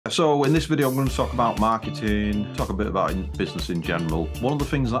So in this video, I'm going to talk about marketing, talk a bit about business in general. One of the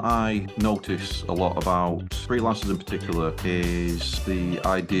things that I notice a lot about freelancers in particular is the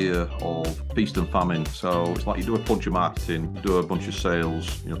idea of feast and famine. So it's like you do a bunch of marketing, do a bunch of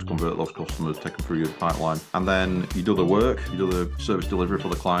sales, to convert those customers, take them through your pipeline. And then you do the work, you do the service delivery for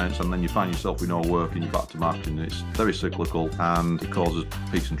the clients, and then you find yourself with no work and you're back to marketing. It's very cyclical and it causes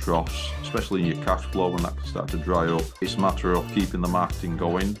peaks and troughs, especially in your cash flow when that can start to dry up. It's a matter of keeping the marketing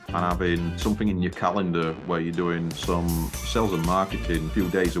going and having something in your calendar where you're doing some sales and marketing a few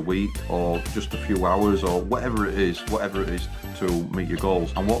days a week or just a few hours or whatever it is to meet your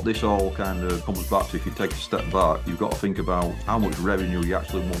goals. And what this all kind of comes back to, if you take a step back, you've got to think about how much revenue you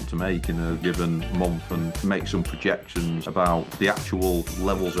actually want to make in a given month and make some projections about the actual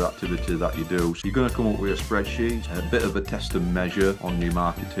levels of activity that you do. So you're going to come up with a spreadsheet, a bit of a test and measure on your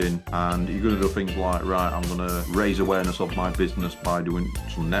marketing, and you're going to do things like, right, I'm going to raise awareness of my business by doing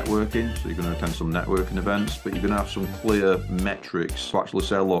some networking. So you're going to attend some networking events, but you're going to have some clear metrics to actually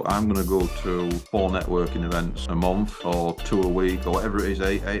say, look, I'm going to go to 4 networking events a month or 2 a week or whatever it is,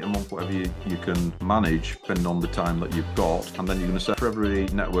 8 a month, whatever you can manage depending on the time that you've got. And then you're going to say, for every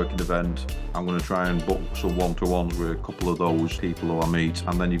networking event, I'm going to try and book some one-to-ones with a couple of those people who I meet,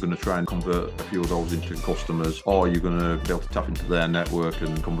 and then you're going to try and convert a few of those into customers, or you're going to be able to tap into their network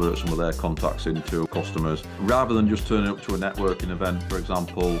and convert some of their contacts into customers. Rather than just turning up to a networking event, for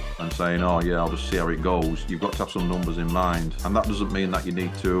example, and saying, oh yeah, I'll just see how it goes, you've got to have some numbers in mind. And that doesn't mean that you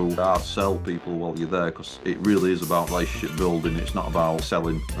need to hard sell people while you're there, because it really is about relationship building. It's not about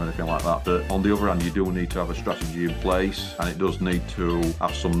selling or anything like that. But on the other hand, you do need to have a strategy in place, and it does need to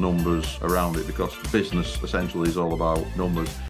have some numbers around it, because business essentially is all about numbers.